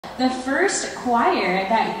the first choir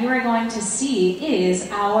that you are going to see is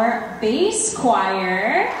our bass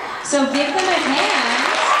choir. So give them a hand.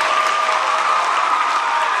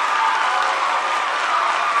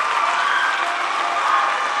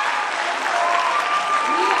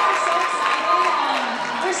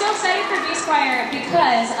 Excited for bass choir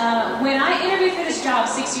because when I interviewed for this job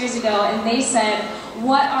 6 years ago and they said,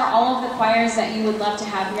 what are all of the choirs that you would love to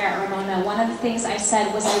have here at Ramona? One of the things I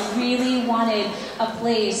said was I really wanted a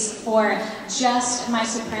place for just my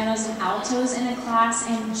sopranos and altos in a class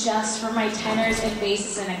and just for my tenors and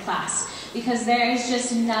basses in a class. Because there is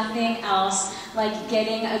just nothing else like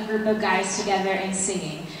getting a group of guys together and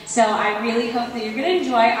singing. So I really hope that you're going to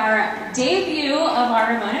enjoy our debut of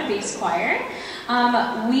our Ramona Bass Choir.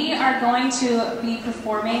 We are going to be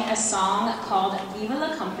performing a song called Viva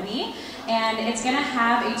la Company, and it's going to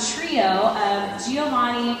have a trio of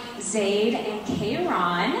Giovanni, Zaid, and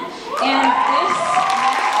K-Ron. And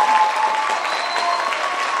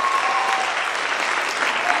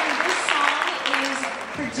this song is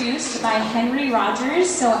produced by Henry Rogers,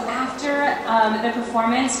 so after the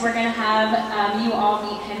performance, we're going to have you all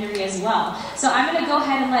meet Henry as well. So I'm going to go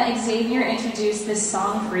ahead and let Xavier introduce this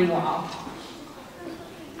song for you all.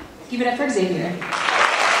 Give it up for Xavier.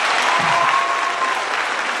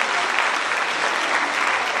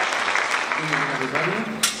 Good evening, everybody.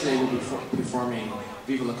 Today we'll be performing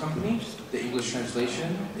Viva la Company. The English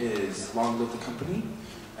translation is Long Live the Company.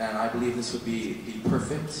 And I believe this would be the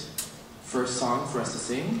perfect first song for us to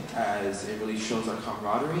sing, as it really shows our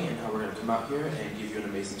camaraderie and how we're going to come out here and give you an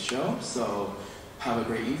amazing show. So have a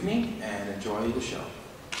great evening and enjoy the show.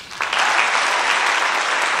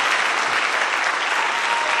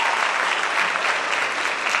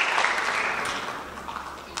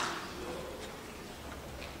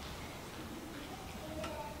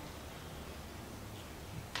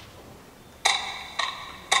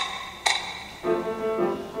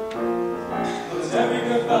 Every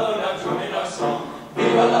good fellow now join our song.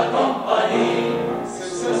 Viva la